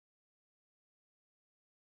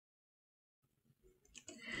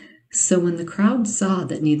So when the crowd saw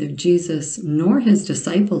that neither Jesus nor his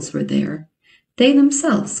disciples were there, they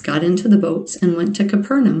themselves got into the boats and went to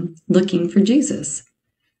Capernaum, looking for Jesus.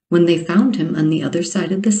 When they found him on the other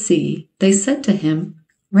side of the sea, they said to him,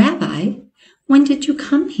 "Rabbi, when did you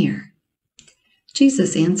come here?"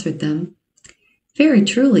 Jesus answered them, "Very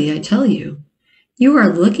truly I tell you, you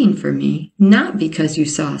are looking for me, not because you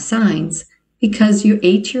saw signs, because you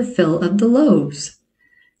ate your fill of the loaves.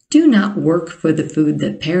 Do not work for the food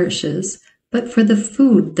that perishes, but for the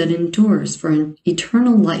food that endures for an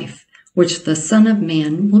eternal life, which the Son of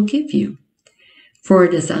Man will give you. For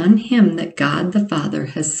it is on him that God the Father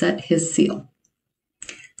has set his seal."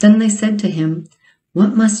 Then they said to him,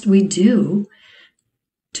 "What must we do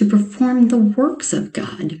to perform the works of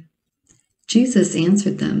God?" Jesus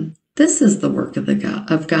answered them, "This is the work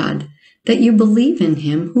of God, that you believe in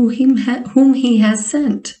him whom he has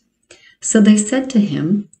sent." So they said to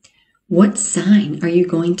him, "What sign are you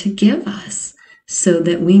going to give us, so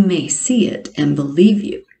that we may see it and believe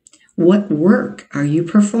you? What work are you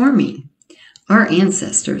performing? Our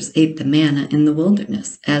ancestors ate the manna in the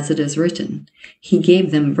wilderness, as it is written, 'He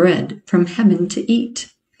gave them bread from heaven to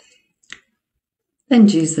eat.'" Then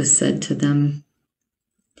Jesus said to them,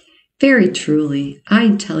 "Very truly,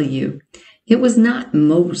 I tell you, it was not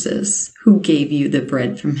Moses who gave you the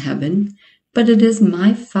bread from heaven, but it is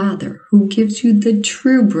my Father who gives you the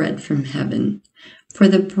true bread from heaven. For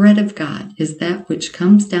the bread of God is that which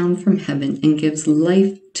comes down from heaven and gives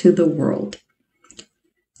life to the world."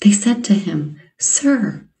 They said to him,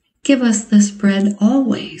 "Sir, give us this bread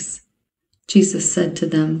always." Jesus said to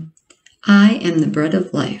them, "I am the bread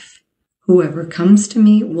of life. Whoever comes to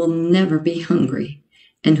me will never be hungry,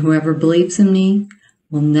 and whoever believes in me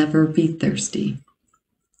will never be thirsty."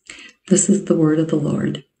 This is the word of the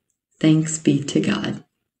Lord. Thanks be to God.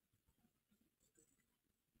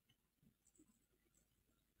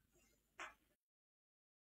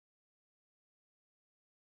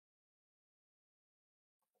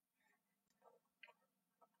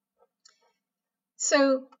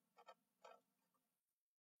 So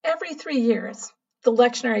every 3 years, the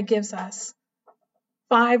lectionary gives us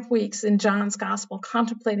 5 weeks in John's Gospel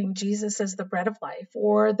contemplating Jesus as the bread of life,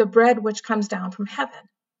 or the bread which comes down from heaven.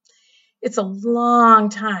 It's a long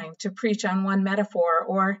time to preach on one metaphor,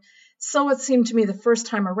 or so it seemed to me the first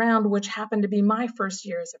time around, which happened to be my first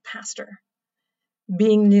year as a pastor.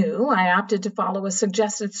 Being new, I opted to follow a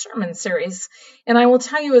suggested sermon series, and I will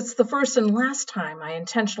tell you it's the first and last time I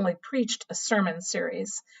intentionally preached a sermon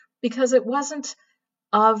series, because it wasn't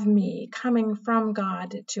of me coming from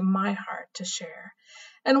God to my heart to share.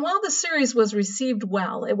 And while the series was received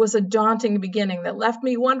well, it was a daunting beginning that left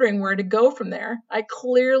me wondering where to go from there. I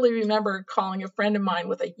clearly remember calling a friend of mine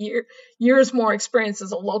with a years more experience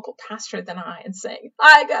as a local pastor than I and saying,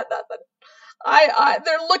 "I got nothing.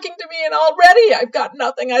 They're looking to me and already I've got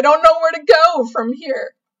nothing. I don't know where to go from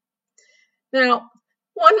here." Now,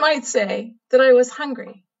 one might say that I was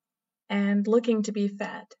hungry and looking to be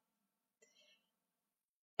fed.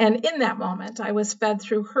 And in that moment, I was fed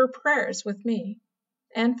through her prayers with me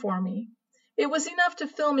and for me. It was enough to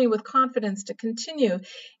fill me with confidence to continue.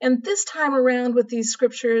 And this time around with these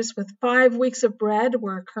scriptures, with 5 weeks of bread,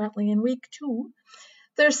 we're currently in week 2,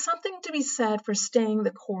 there's something to be said for staying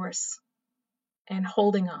the course and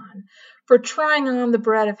holding on, for trying on the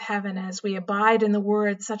bread of heaven as we abide in the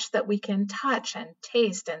word, such that we can touch and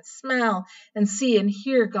taste and smell and see and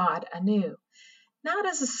hear God anew. Not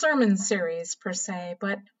as a sermon series per se,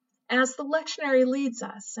 but as the lectionary leads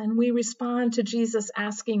us and we respond to Jesus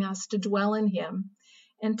asking us to dwell in him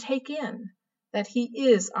and take in that he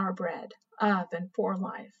is our bread of and for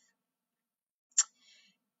life.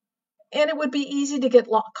 And it would be easy to get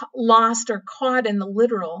lost or caught in the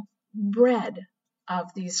literal bread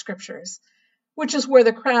of these scriptures, which is where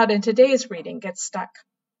the crowd in today's reading gets stuck.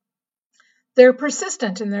 They're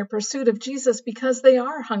persistent in their pursuit of Jesus because they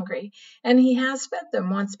are hungry, and he has fed them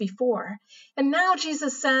once before. And now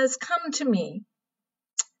Jesus says, "Come to me,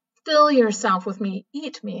 fill yourself with me,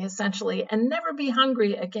 eat me," essentially, and never be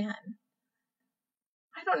hungry again.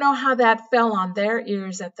 I don't know how that fell on their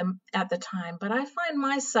ears at the time, but I find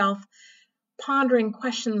myself pondering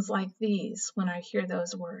questions like these when I hear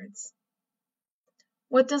those words.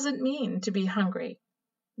 What does it mean to be hungry,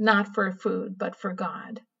 not for food, but for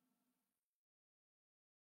God?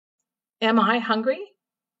 Am I hungry?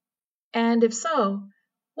 And if so,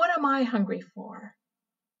 what am I hungry for?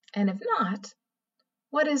 And if not,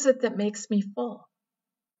 what is it that makes me full?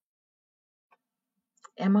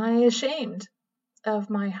 Am I ashamed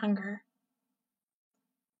of my hunger?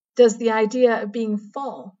 Does the idea of being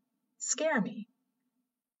full scare me?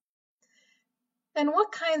 And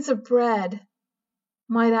what kinds of bread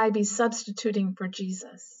might I be substituting for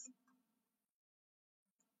Jesus?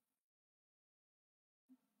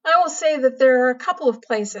 I will say that there are a couple of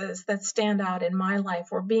places that stand out in my life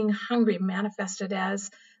where being hungry manifested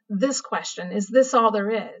as this question, is this all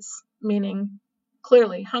there is? Meaning,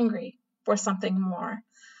 clearly hungry for something more.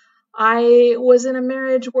 I was in a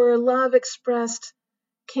marriage where love expressed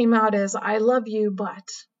came out as I love you, but,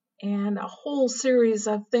 and a whole series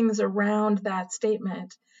of things around that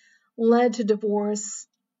statement led to divorce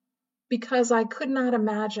because I could not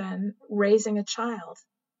imagine raising a child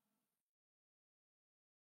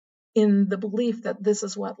in the belief that this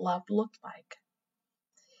is what love looked like.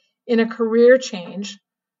 In a career change,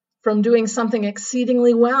 from doing something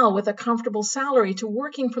exceedingly well with a comfortable salary to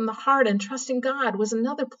working from the heart and trusting God was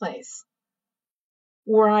another place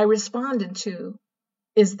where I responded to,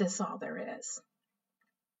 is this all there is?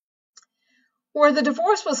 Where the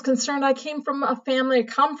divorce was concerned, I come from a family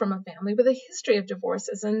with a history of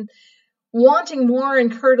divorces, and wanting more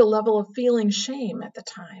incurred a level of feeling shame at the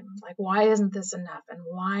time. Like, why isn't this enough? And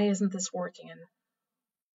why isn't this working? And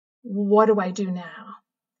what do I do now?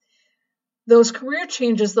 Those career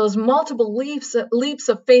changes, those multiple leaps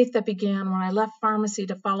of faith that began when I left pharmacy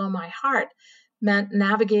to follow my heart, meant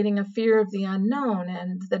navigating a fear of the unknown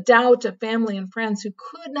and the doubt of family and friends who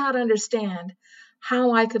could not understand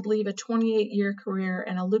how I could leave a 28-year career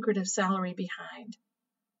and a lucrative salary behind,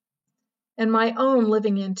 and my own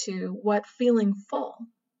living into what feeling full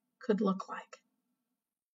could look like.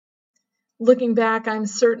 Looking back, I'm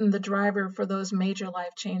certain the driver for those major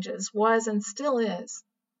life changes was and still is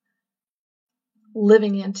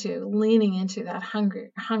leaning into that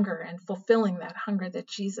hunger and fulfilling that hunger that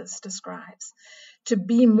Jesus describes. To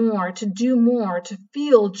be more, to do more, to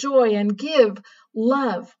feel joy and give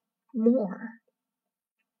love more.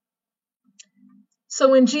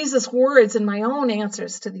 So in Jesus' words and my own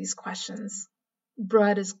answers to these questions,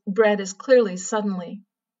 bread is clearly suddenly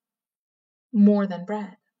more than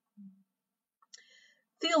bread.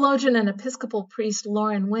 Theologian and Episcopal priest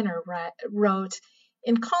Lauren Winner wrote,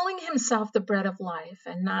 in calling himself the bread of life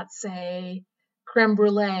and not, say, creme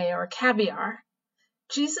brulee or caviar,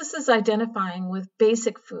 Jesus is identifying with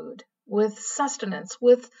basic food, with sustenance,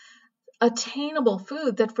 with attainable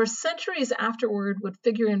food that for centuries afterward would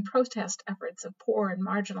figure in protest efforts of poor and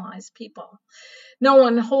marginalized people. No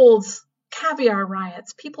one holds caviar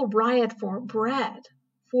riots. People riot for bread,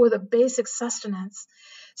 for the basic sustenance.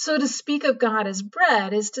 So to speak of God as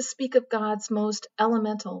bread is to speak of God's most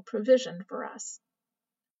elemental provision for us.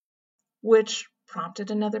 Which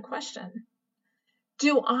prompted another question.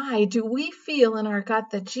 Do we feel in our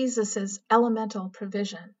gut that Jesus is elemental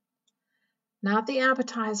provision? Not the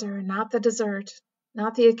appetizer, not the dessert,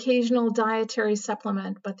 not the occasional dietary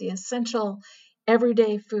supplement, but the essential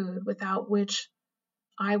everyday food without which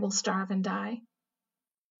I will starve and die?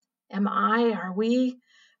 Are we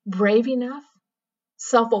brave enough,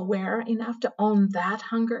 self-aware enough to own that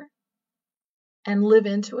hunger and live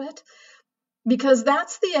into it? Because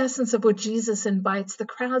that's the essence of what Jesus invites the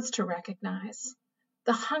crowds to recognize.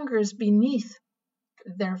 The hungers beneath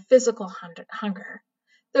their physical hunger.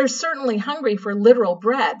 They're certainly hungry for literal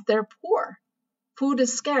bread. They're poor. Food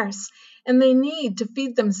is scarce, and they need to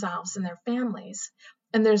feed themselves and their families.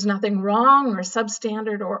 And there's nothing wrong or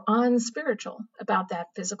substandard or unspiritual about that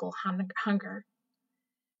physical hunger.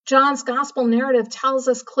 John's gospel narrative tells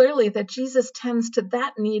us clearly that Jesus tends to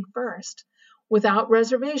that need first, without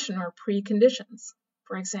reservation or preconditions.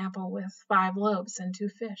 For example, with 5 loaves and 2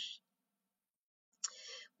 fish.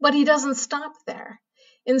 But he doesn't stop there.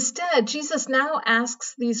 Instead, Jesus now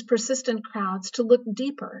asks these persistent crowds to look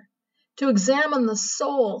deeper, to examine the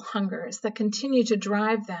soul hungers that continue to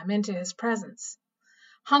drive them into his presence.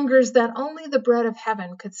 Hungers that only the bread of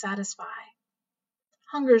heaven could satisfy.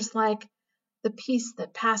 Hungers like the peace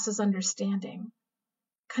that passes understanding,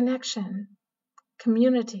 connection,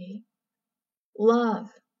 community, love,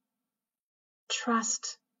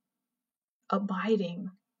 trust,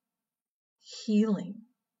 abiding, healing.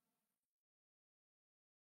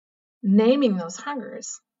 Naming those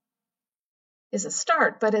hungers is a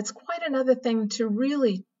start, but it's quite another thing to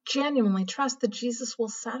really genuinely trust that Jesus will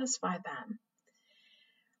satisfy them.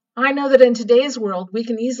 I know that in today's world, we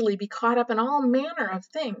can easily be caught up in all manner of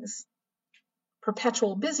things.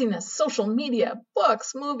 Perpetual busyness, social media,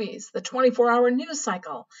 books, movies, the 24-hour news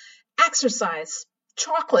cycle, exercise,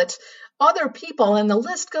 chocolate, other people, and the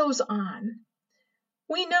list goes on.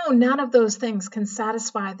 We know none of those things can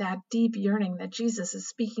satisfy that deep yearning that Jesus is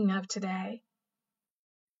speaking of today.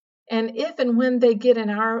 And if and when they get in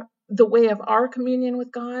the way of our communion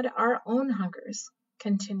with God, our own hungers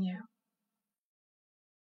continue.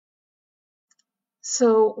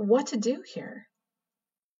 So what to do here?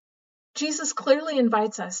 Jesus clearly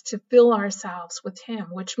invites us to fill ourselves with him,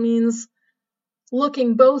 which means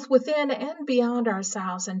looking both within and beyond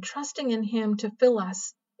ourselves and trusting in him to fill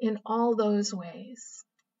us in all those ways.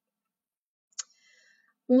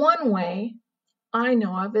 One way I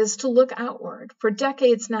know of is to look outward. For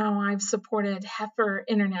decades now, I've supported Heifer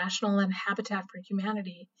International and Habitat for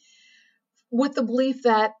Humanity with the belief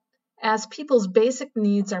that as people's basic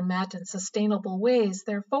needs are met in sustainable ways,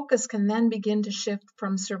 their focus can then begin to shift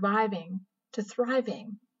from surviving to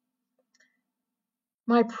thriving.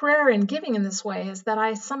 My prayer in giving in this way is that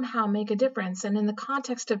I somehow make a difference, and in the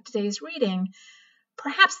context of today's reading,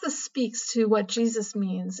 perhaps this speaks to what Jesus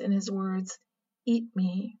means in his words, "Eat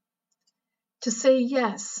me." To say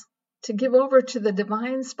yes, to give over to the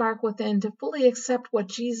divine spark within, to fully accept what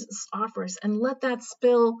Jesus offers and let that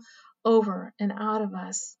spill over and out of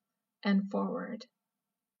us and forward.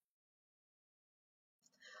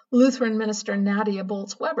 Lutheran minister Nadia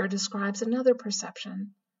Bolz-Weber describes another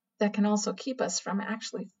perception that can also keep us from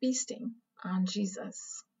actually feasting on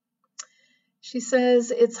Jesus. She says,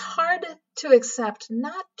 it's hard to accept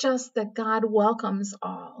not just that God welcomes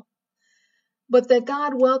all, but that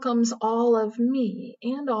God welcomes all of me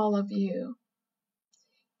and all of you.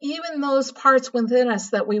 Even those parts within us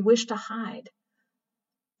that we wish to hide.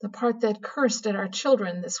 The part that cursed at our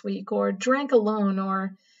children this week, or drank alone,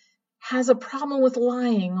 or has a problem with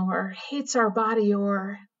lying, or hates our body,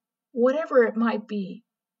 or whatever it might be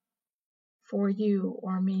for you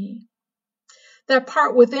or me. That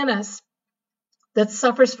part within us that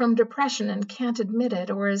suffers from depression and can't admit it,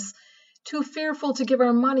 or is too fearful to give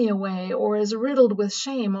our money away, or is riddled with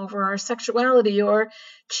shame over our sexuality, or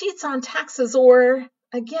cheats on taxes, or,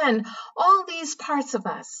 again, all these parts of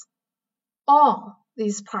us, all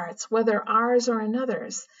these parts, whether ours or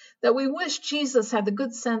another's, that we wish Jesus had the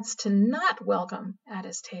good sense to not welcome at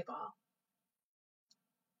his table.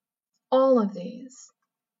 All of these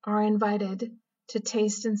are invited to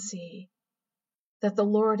taste and see that the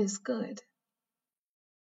Lord is good.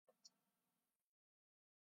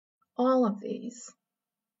 All of these,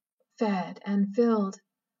 fed and filled,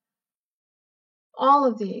 all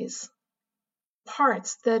of these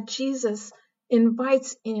parts that Jesus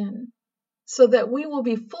invites in so that we will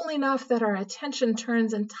be full enough that our attention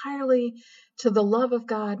turns entirely to the love of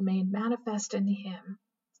God made manifest in him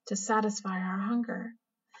to satisfy our hunger,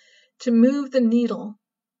 to move the needle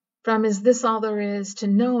from is this all there is to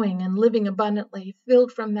knowing and living abundantly,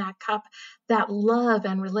 filled from that cup, that love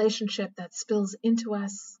and relationship that spills into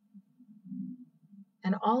us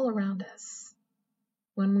and all around us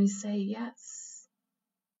when we say yes.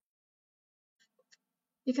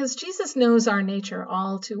 Because Jesus knows our nature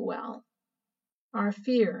all too well. Our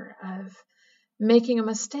fear of making a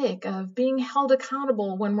mistake, of being held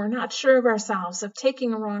accountable when we're not sure of ourselves, of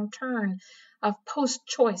taking a wrong turn, of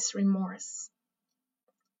post-choice remorse.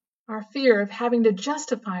 Our fear of having to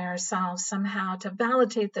justify ourselves somehow to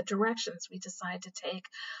validate the directions we decide to take.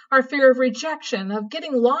 Our fear of rejection, of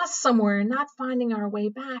getting lost somewhere and not finding our way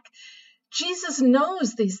back. Jesus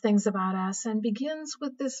knows these things about us and begins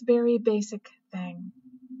with this very basic thing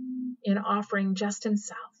in offering just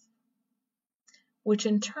himself, which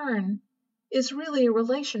in turn is really a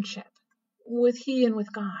relationship with he and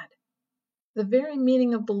with God. The very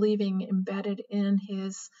meaning of believing embedded in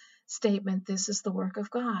his statement, this is the work of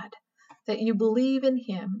God, that you believe in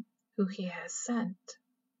him who he has sent.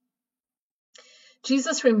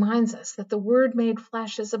 Jesus reminds us that the Word made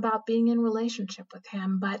flesh is about being in relationship with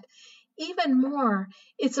him, but even more,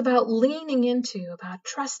 it's about leaning into, about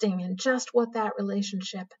trusting in just what that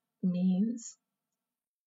relationship means.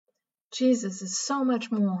 Jesus is so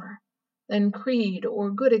much more than creed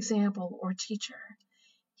or good example or teacher.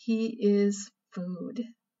 He is food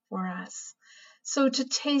for us. So to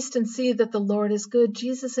taste and see that the Lord is good,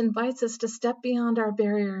 Jesus invites us to step beyond our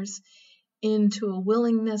barriers into a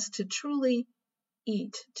willingness to truly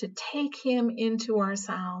eat, to take him into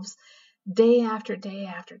ourselves day after day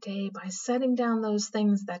after day by setting down those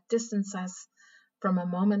things that distance us from a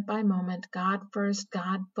moment by moment, God first,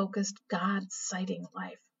 God focused, God sighting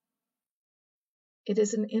life. It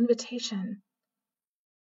is an invitation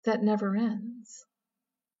that never ends.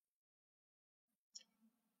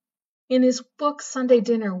 In his book, Sunday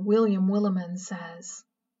Dinner, William Willimon says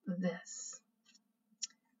this: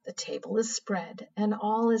 the table is spread and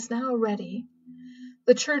all is now ready.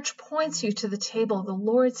 The church points you to the table, the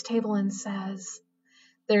Lord's table, and says,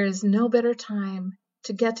 there is no better time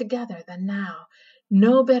to get together than now,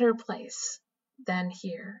 no better place than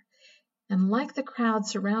here. And like the crowd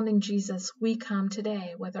surrounding Jesus, we come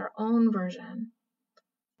today with our own version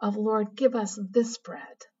of, Lord, give us this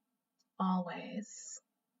bread always.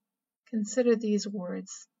 Consider these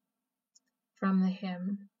words from the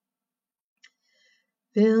hymn.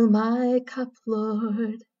 Fill my cup,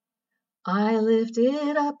 Lord, I lift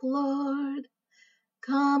it up, Lord.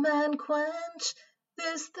 Come and quench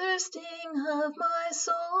this thirsting of my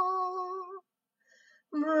soul.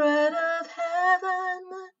 Bread of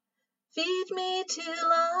heaven, feed me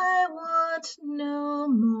till I want no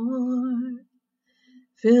more.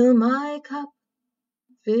 Fill my cup,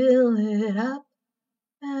 fill it up,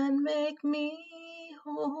 and make me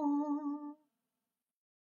whole.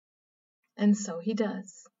 And so he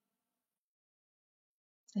does.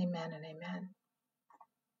 Amen and amen.